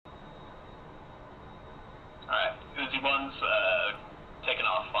Uzi 1's taking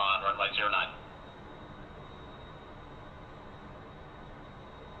off on runway 09.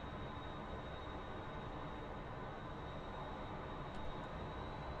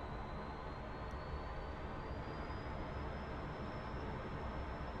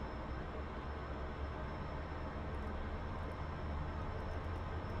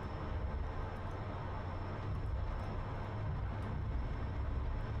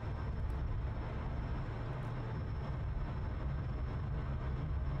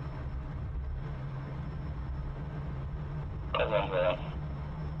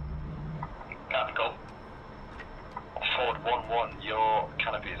 Copy, cool. Ford 1-1, your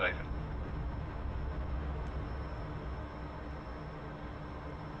canopy is open.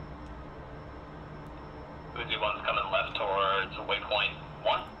 Uzi 1's coming left towards waypoint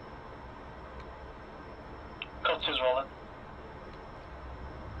 1. Code 2's rolling.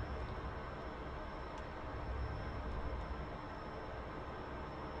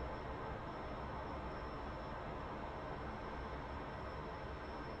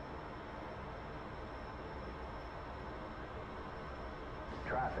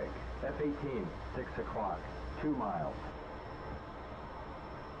 Traffic, F18, 6 o'clock, 2 miles.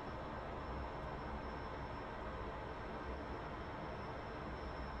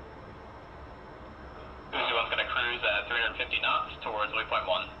 Uzi 1's going to cruise at 350 knots towards waypoint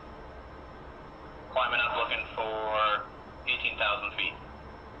 1. Climbing up looking for 18,000 feet.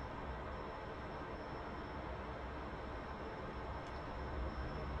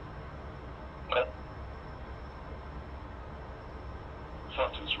 Okay.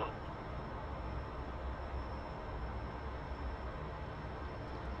 Something's wrong.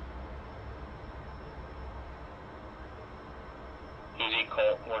 Uzi,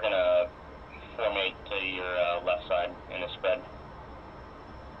 Colt, we're going to formate to your left side in a spread.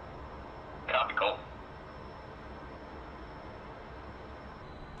 Copy, Colt.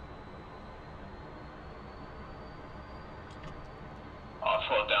 I'll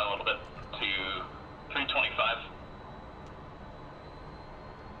slow it down a little bit to 325.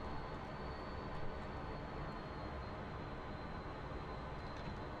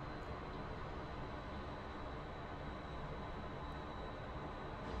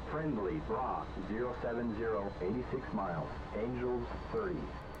 Friendly, Bra, 070, 86 miles, Angels 30.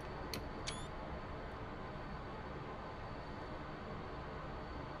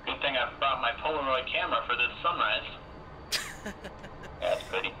 Good thing I brought my Polaroid camera for this sunrise. That's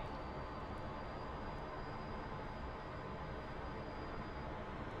pretty.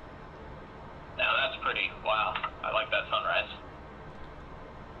 Now that's pretty. Wow, I like that sunrise.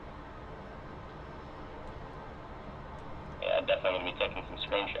 Yeah, definitely going to be taking some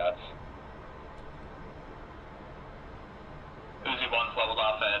screenshots. Uzi 1's leveled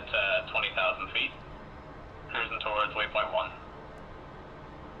off at 20,000 feet, cruising towards waypoint 1.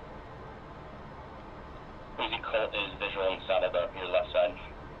 Uzi Colt is visual and saddled up your left side.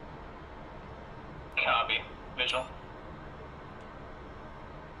 Copy. Visual.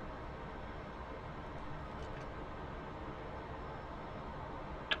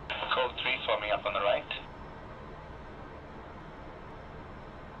 Code 3 forming up on the right.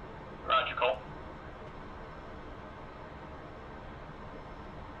 Roger, Colt.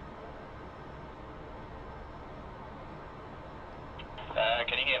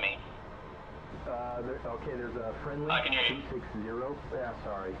 Can you hear me? Okay, there's a friendly. I can hear you. 260,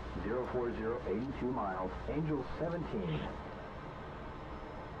 sorry, 040, 82 miles, Angels 17.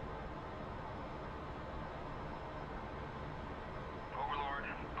 Overlord,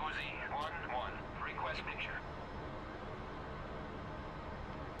 Uzi, 1-1, request picture.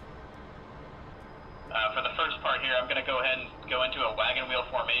 For the first part here, I'm going to go ahead and go into a wagon wheel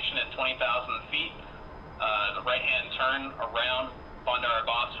formation at 20,000 feet. The right-hand turn around onto our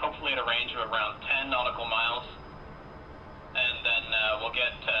boss, hopefully at a range of around 10 nautical miles. And then we'll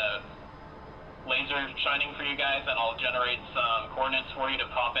get laser shining for you guys, and I'll generate some coordinates for you to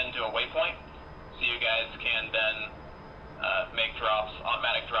pop into a waypoint, so you guys can then make drops,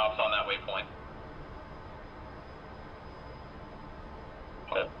 automatic drops on that waypoint.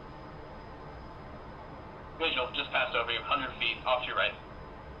 Okay. Visual, just passed over you, 100 feet off to your right.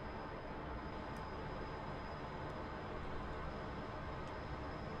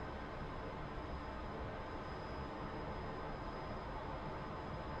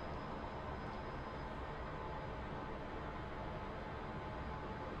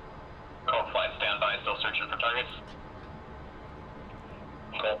 Cold flight standby, still searching for targets.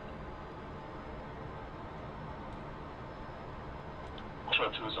 Cool.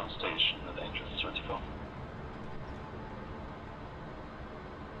 Code 2 is on station at Angels 34.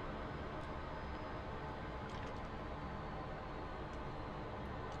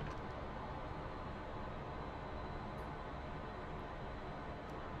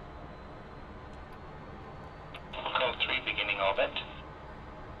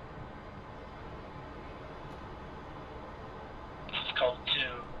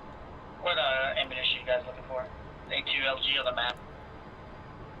 on the map.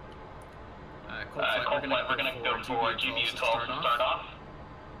 Cold Flight, we're gonna go for GbU 12 to start off.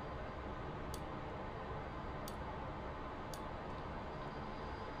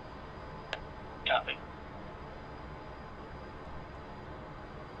 Copy.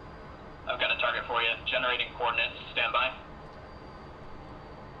 I've got a target for you. Generating coordinates. Stand by.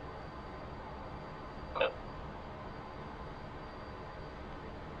 Cool.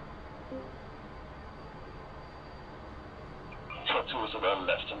 Short 2 is around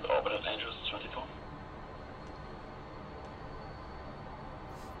left and orbit at Angels 24.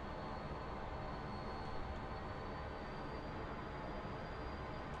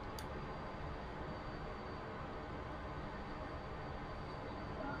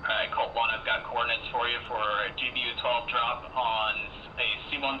 Alright, Colt 1, I've got coordinates for you for a GbU 12 drop on a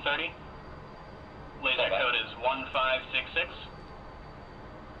C-130. Laser code is 1566.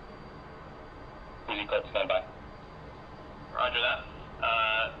 Easy code, stand by. Roger that.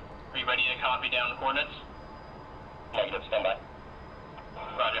 Are you ready to copy down the coordinates? Negative, stand by.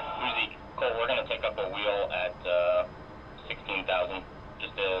 Roger. Easy. Cool, we're going to take up a wheel at 16,000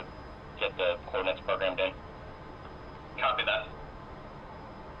 just to get the coordinates programmed in. Copy that.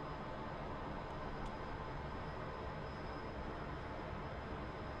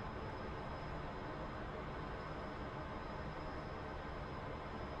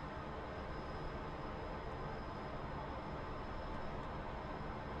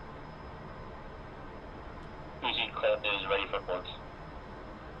 Uzi Colt is ready for ports.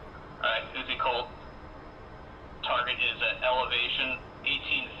 Alright, Uzi Colt. Target is at elevation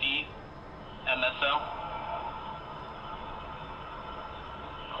 18 feet, MSL.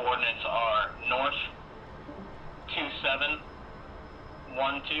 Coordinates are north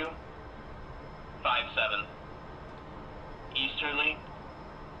 271257. Easterly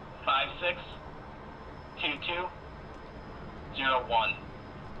 562201.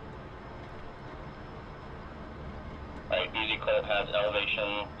 Alright, Easy Colt has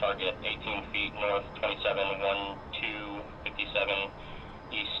elevation target 18 feet north 271257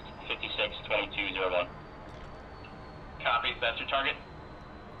 east 562201. Copy, that's your target.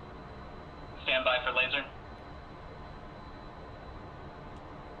 Stand by for laser.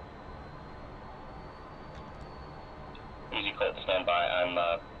 Easy Colt, stand by. I'm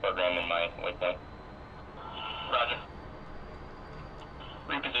programming my waypoint. Roger.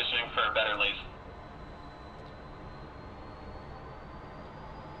 Repositioning for a better laser.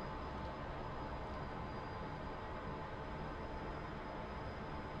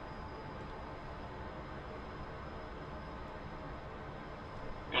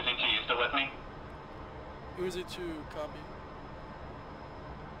 Uzi 2, you still with me? Uzi 2, copy.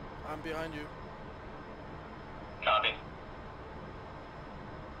 I'm behind you. Copy.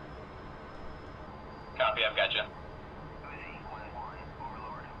 Copy, I've got you.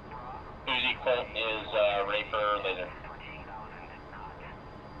 Uzi Colt is ready for laser.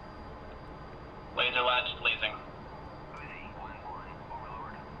 Laser latched, lasing.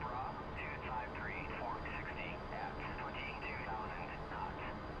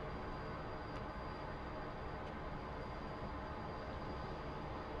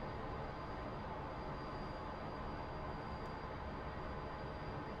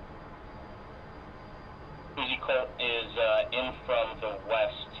 Uzi Colt is in from the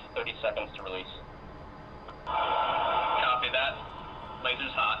west, 30 seconds to release. Copy that.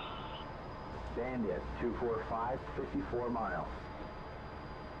 Laser's hot. Bandit 245, 54 miles.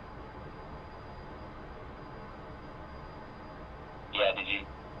 Yeah, did you?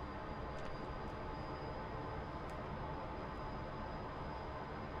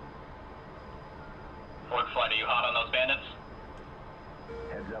 Forward flight, are you hot on those bandits?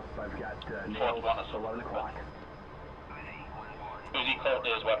 Heads up, I've got nails 11 o'clock. Uzi Colt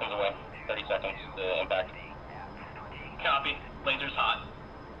is weapons away, 30 seconds to impact. Copy. Laser's hot.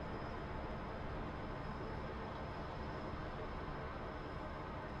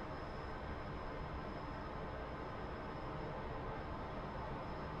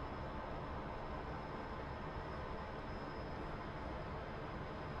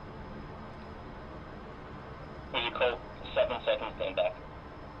 Uzi Colt, 7 seconds to impact.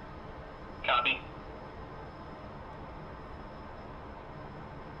 Copy.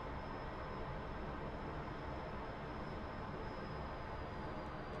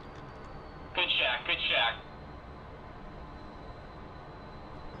 Good shack, good shack.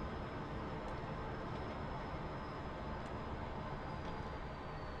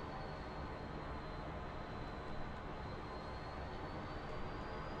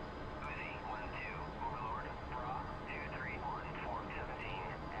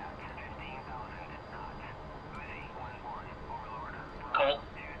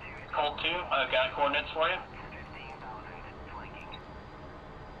 Got coordinates for you. 15,000 flanking.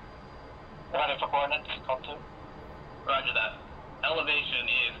 Ready for coordinates, call 2. Roger that. Elevation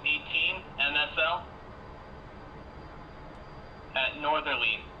is 18 MSL at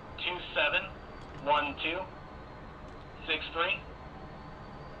northerly 271263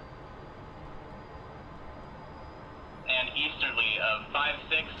 and easterly of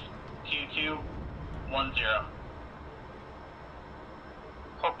 562210.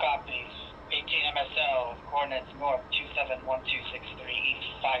 Full copies. 18 MSL, coordinates north 271263,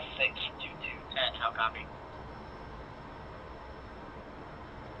 east 562210. How copy?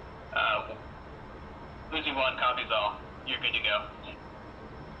 Lucy 1 copies all. You're good to go.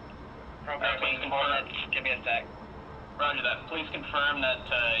 Programming coordinates, give me a sec. Roger that. Please confirm that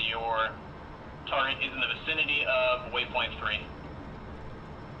your target is in the vicinity of waypoint 3.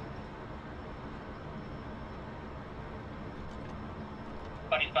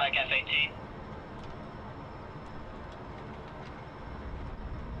 Buddy Spike F18.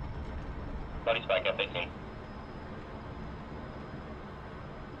 Buddy Spike F18.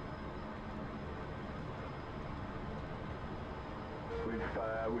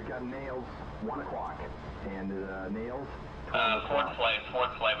 We've got nails 1 o'clock, and nails. Fourth flight.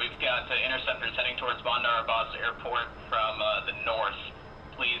 We've got interceptors heading towards Bandar Abbas Airport from the north.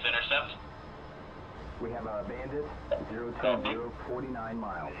 Please intercept. We have a bandit 020, 49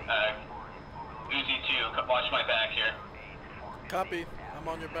 miles. Uzi 2, watch my back here. Copy. I'm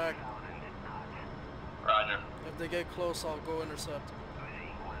on your back. Roger. If they get close, I'll go intercept.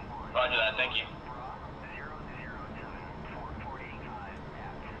 Roger that, thank you.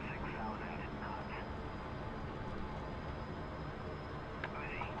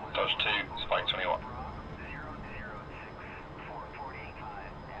 Dodge 2, Spike 21.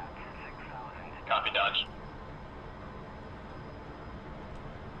 Copy, Dodge.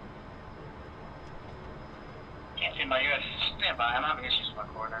 Can't see my US. Stand by. I'm having issues with my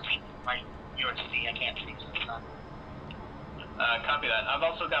coordinates. My USC, I can't see this time. Copy that. I've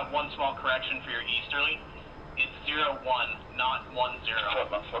also got one small correction for your easterly. It's 01, not 10.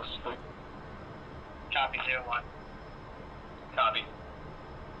 Copy 01. Copy.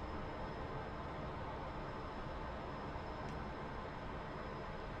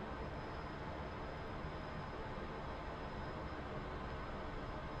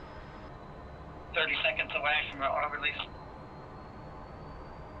 Seconds away from our auto release.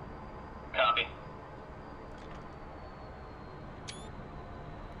 Copy.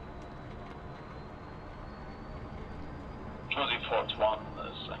 Josie 4-1,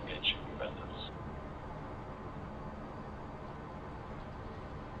 let's engage bandits.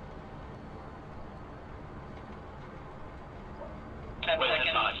 10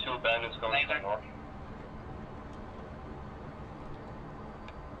 seconds. 2 bandits going Laser. from north.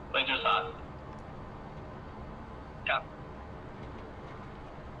 Laser's hot. Copy.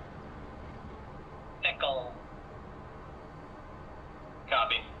 Pickle.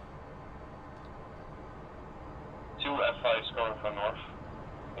 Copy. 2 F5s going from north.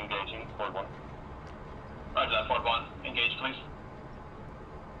 Engaging, Ford 1. Roger that, Ford 1. Engage, please.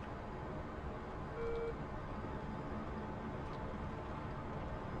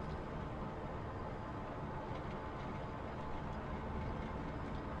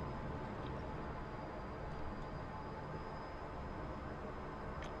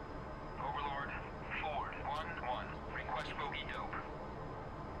 Overlord, Ford 1-1. Request bogey dope.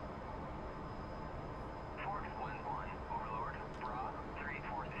 Ford 1-1. Overlord, Bra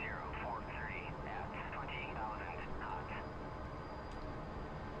 34043 at 20,000 knots.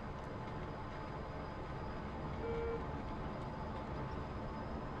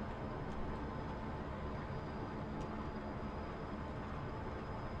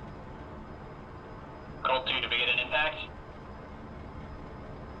 Cold 2 to begin an impact.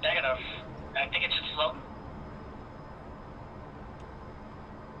 Negative. I think it's just floating.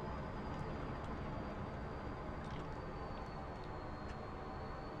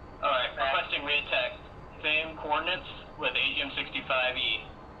 Alright, requesting reattack. Same coordinates with AGM-65E.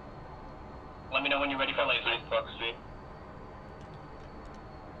 Let me know when you're ready for laser. Fox 3.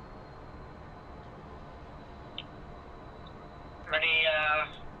 Ready,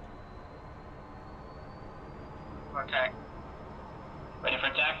 for attack. Ready for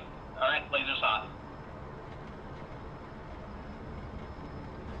attack? Alright, laser's hot.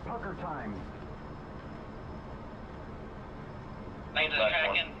 Pucker time. Laser's Black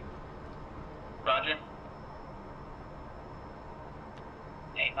tracking. Roger.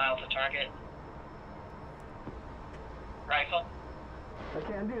 8 miles to target. Rifle. I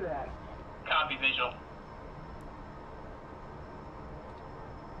can't do that. Copy, visual.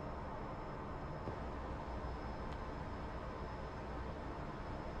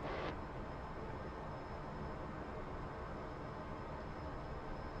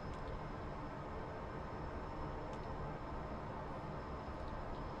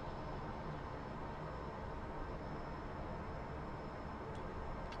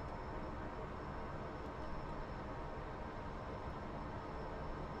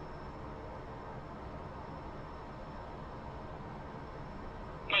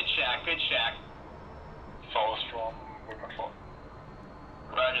 good shack. South from Waypoint 4.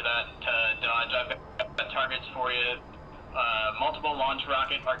 Roger that, Dodge. I've got targets for you. Multiple launch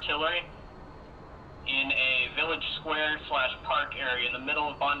rocket artillery in a village square / park area in the middle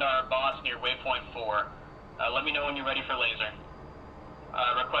of Bandar Abbas near Waypoint 4. Let me know when you're ready for laser.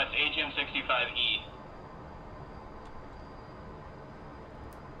 Request AGM-65E.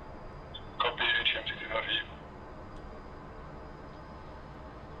 Copy AGM-65E.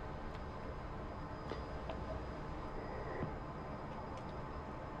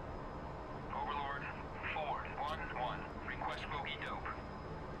 Overlord, Ford, 1-1. Request bogey dope.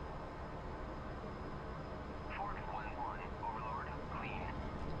 Ford, 1-1. Overlord, clean.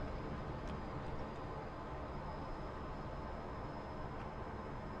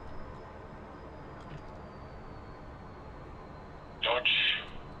 Dodge,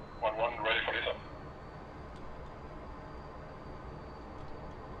 1-1, ready for laser.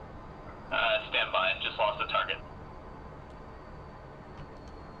 Stand by. Just lost the target.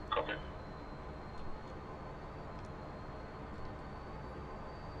 Copy.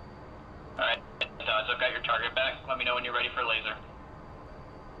 Alright, Dodge, I've got your target back. Let me know when you're ready for laser.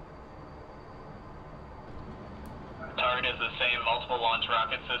 Target is the same multiple launch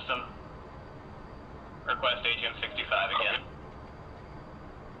rocket system. Request AGM-65 again.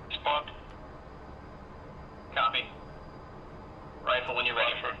 Spot. Copy. Rifle when you're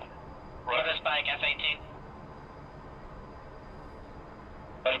ready. Roger, Spike, F-18.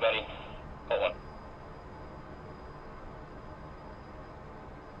 Buddy. Hold on.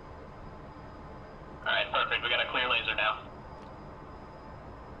 Alright, perfect. We got a clear laser now.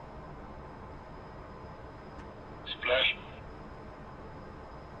 Splash.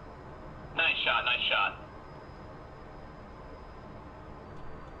 Nice shot, nice shot.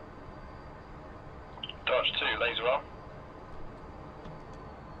 Dodge 2, laser on.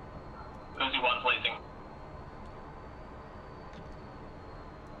 Uzi 1 placing.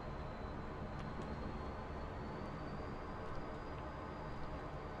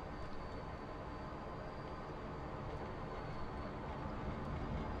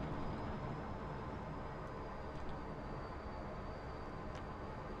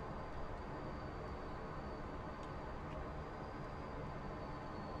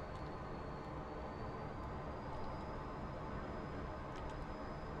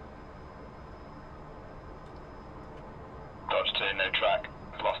 Dodge 2, no track.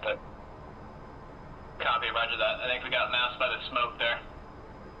 Lost it. Copy, roger that. I think we got masked by the smoke there.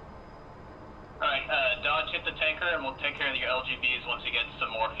 Alright, Dodge, hit the tanker and we'll take care of your LGBs once you get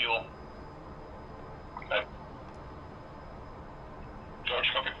some more fuel. Okay. Dodge,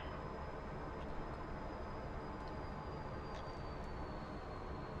 copy.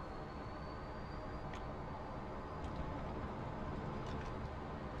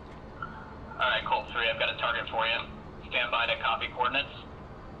 Alright, Colt 3, I've got a target for you. Stand by to copy coordinates.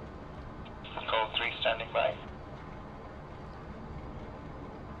 Cold 3 standing by.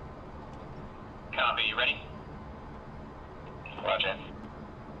 Copy, you ready? Roger.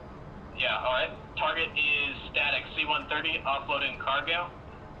 Yeah, alright. Target is static C-130, offloading cargo.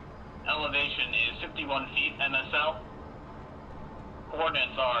 Elevation is 51 feet MSL.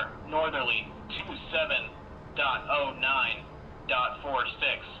 Coordinates are northerly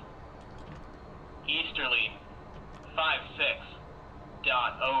 27.09.46. Easterly 56.09.06.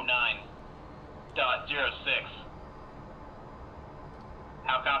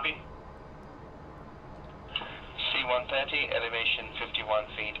 How copy? C-130, elevation 51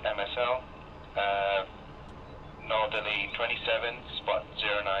 feet MSL. Northerly 27, spot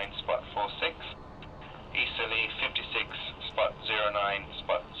 09, spot 46. Easterly 56, spot 09,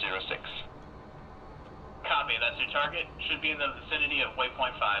 spot 06. Copy, that's your target. Should be in the vicinity of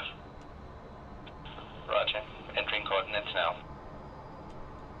waypoint 5. Roger. Entering coordinates now.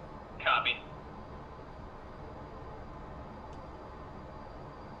 Copy.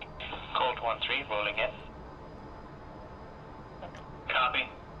 Cold 1-3, rolling in. Copy.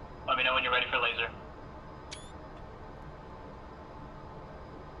 Let me know when you're ready for laser.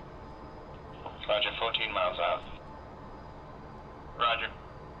 Roger, 14 miles out. Roger.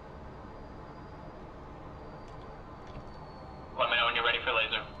 Let me know when you're ready for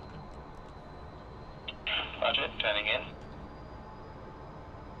laser. Roger, turning in.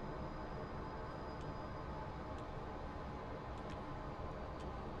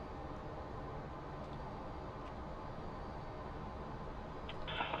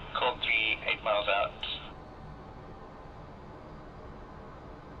 Cold 3, 8 miles out.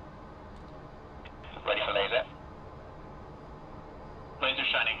 Laser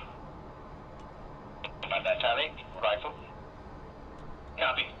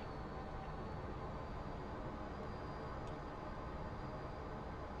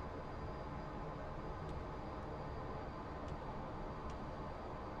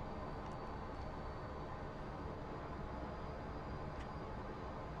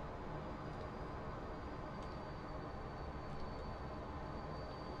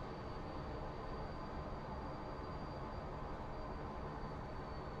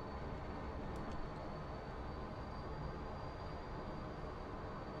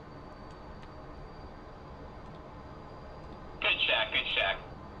shack, good shack.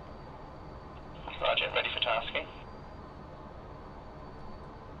 Roger, ready for tasking.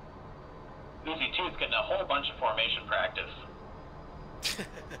 Uzi 2 is getting a whole bunch of formation practice.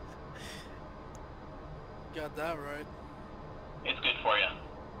 Got that right. It's good for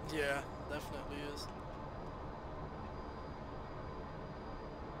you. Yeah, definitely is.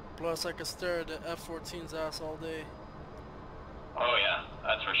 Plus, I could stare at the F14's ass all day. Oh yeah,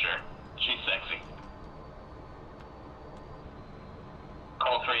 that's for sure. She's sexy.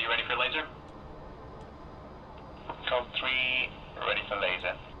 Call 3, you ready for laser? Code 3, ready for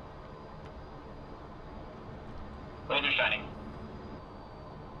laser. Laser shining.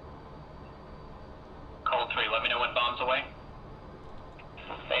 Call 3, let me know when bomb's away.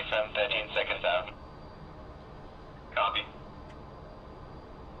 Affirm, 13 seconds out. Copy.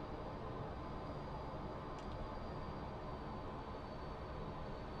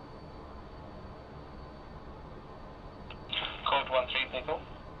 Code 1-3, Pickle.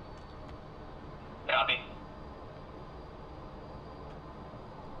 Copy.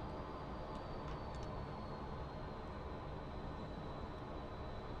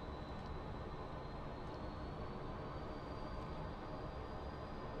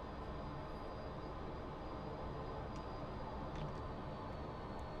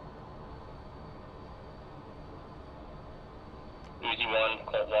 Uzi 1,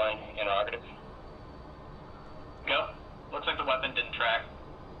 Colt 1, interrogative. Go. Looks like the weapon didn't track.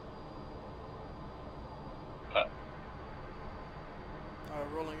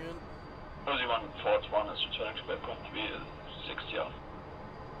 Rolling in. Uzi 1, Fort 1 is returning to Waypoint 3 at 60 off.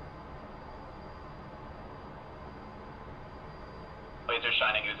 Laser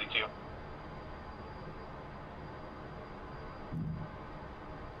shining, Uzi 2.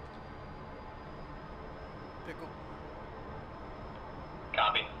 Pickle.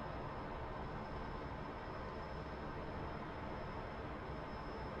 Copy.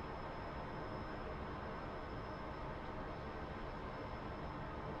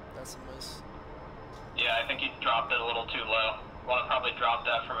 That's a miss. Yeah, I think you dropped it a little too low. Want to probably drop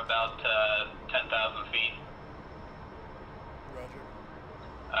that from about 10,000 feet. Roger.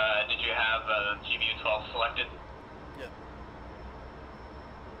 Did you have GbU 12 selected? Yep.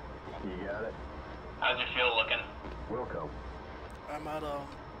 You got it. How's your fuel looking? Wilco. I'm at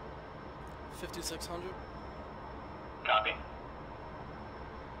 5,600. Copy.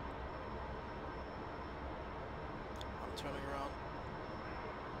 I'm turning around.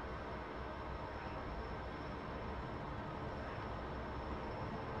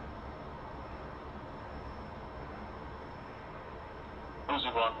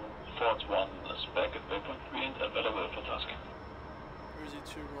 Uzi 1, Fort 1 is back at Waypoint 3 and available for tasking. Uzi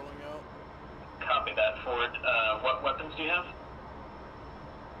 2 rolling out. Copy that, Ford. What weapons do you have?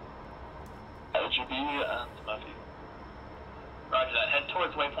 LGB and Murphy. Roger that. Head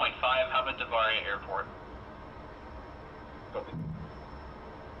towards Waypoint 5. How about Davaria Airport? Copy.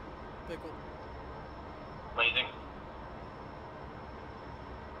 Pickle. Blazing.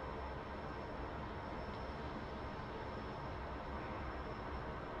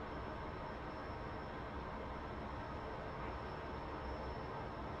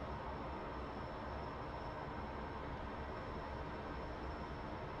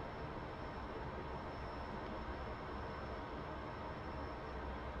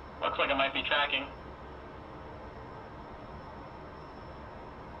 Looks like it might be tracking.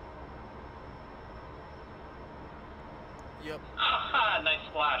 Yep. Haha, nice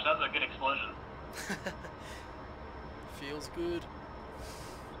splash. That was a good explosion. Feels good.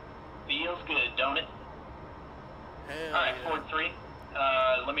 Feels good, don't it? Hell Alright, yeah. Ford 3.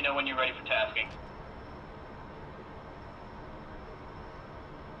 Let me know when you're ready for tasking.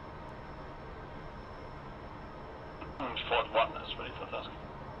 Fort 1 is ready for tasking.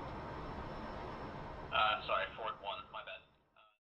 Sorry, Ford 1.